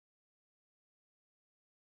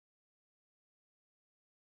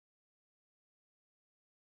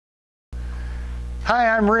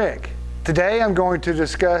Hi, I'm Rick. Today I'm going to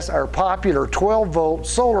discuss our popular 12-volt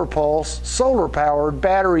SolarPulse solar-powered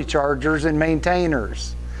battery chargers and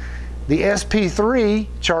maintainers. The SP3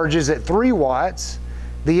 charges at 3 watts,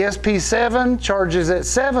 the SP7 charges at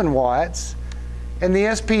 7 watts, and the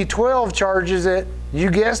SP12 charges at, you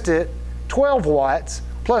guessed it, 12 watts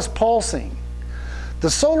plus pulsing. The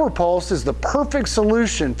SolarPulse is the perfect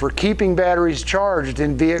solution for keeping batteries charged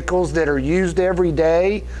in vehicles that are used every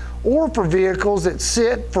day or for vehicles that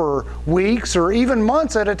sit for weeks or even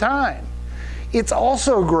months at a time. It's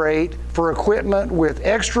also great for equipment with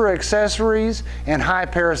extra accessories and high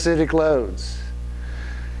parasitic loads.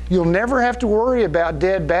 You'll never have to worry about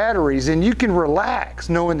dead batteries, and you can relax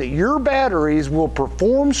knowing that your batteries will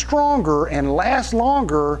perform stronger and last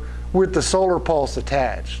longer with the SolarPulse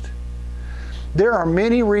attached. There are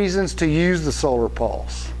many reasons to use the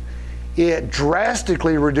SolarPulse. It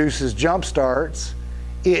drastically reduces jump starts,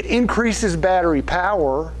 it increases battery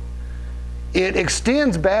power, it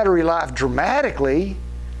extends battery life dramatically,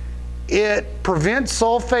 it prevents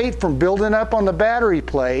sulfate from building up on the battery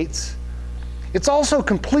plates. It's also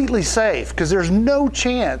completely safe because there's no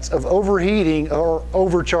chance of overheating or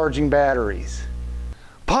overcharging batteries.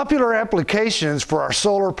 Popular applications for our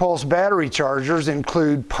SolarPulse battery chargers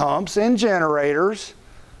include pumps and generators,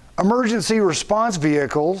 emergency response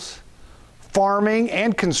vehicles, farming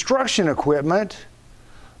and construction equipment,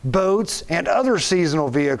 boats and other seasonal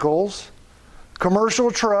vehicles, commercial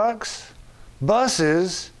trucks,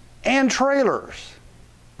 buses, and trailers.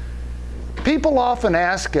 People often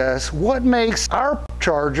ask us what makes our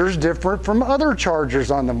chargers different from other chargers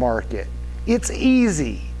on the market. It's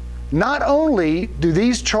easy. Not only do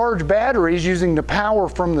these charge batteries using the power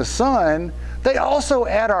from the sun, they also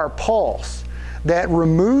add our pulse that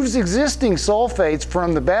removes existing sulfates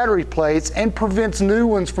from the battery plates and prevents new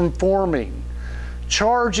ones from forming.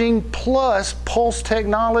 Charging plus pulse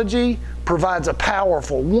technology provides a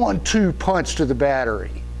powerful 1-2 punch to the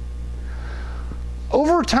battery.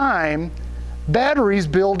 Over time, batteries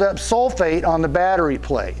build up sulfate on the battery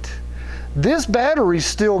plate. This battery's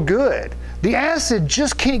still good. The acid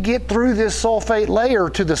just can't get through this sulfate layer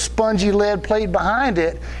to the spongy lead plate behind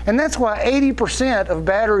it, and that's why 80% of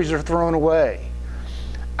batteries are thrown away.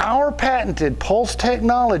 Our patented pulse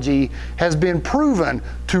technology has been proven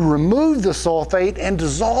to remove the sulfate and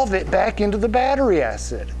dissolve it back into the battery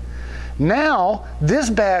acid. Now, this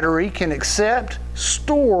battery can accept,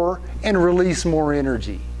 store, and release more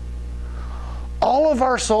energy. All of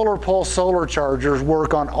our SolarPulse solar chargers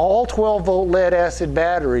work on all 12-volt lead-acid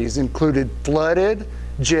batteries, included flooded,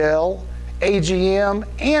 gel, AGM,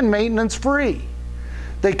 and maintenance-free.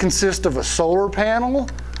 They consist of a solar panel,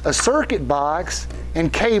 a circuit box,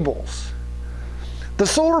 and cables. The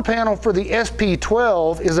solar panel for the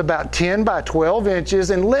SP12 is about 10 by 12 inches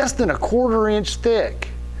and less than 1/4 inch thick.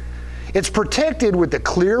 It's protected with the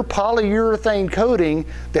clear polyurethane coating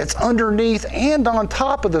that's underneath and on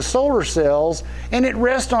top of the solar cells, and it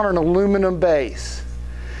rests on an aluminum base.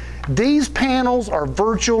 These panels are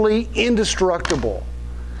virtually indestructible.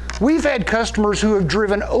 We've had customers who have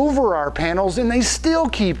driven over our panels and they still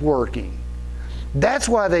keep working. That's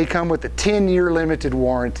why they come with a 10-year limited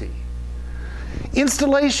warranty.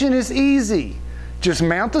 Installation is easy. Just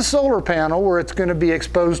mount the solar panel where it's going to be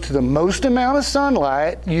exposed to the most amount of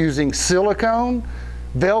sunlight using silicone,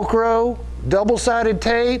 Velcro, double-sided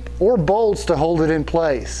tape, or bolts to hold it in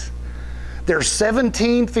place. There's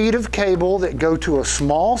 17 feet of cable that go to a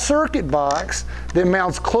small circuit box that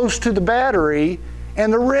mounts close to the battery,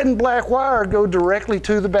 and the red and black wire go directly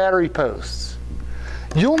to the battery posts.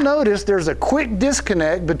 You'll notice there's a quick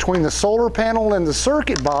disconnect between the solar panel and the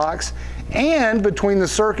circuit box, and between the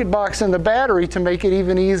circuit box and the battery to make it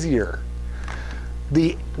even easier.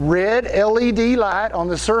 The red LED light on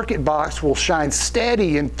the circuit box will shine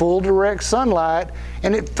steady in full direct sunlight,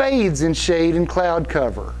 and it fades in shade and cloud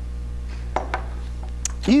cover.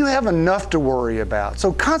 You have enough to worry about,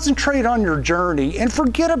 so concentrate on your journey and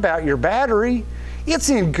forget about your battery. It's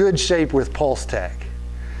in good shape with PulseTech.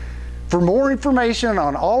 For more information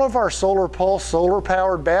on all of our SolarPulse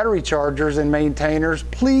solar-powered battery chargers and maintainers,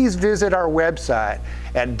 please visit our website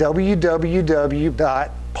at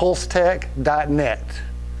www.pulsetech.net.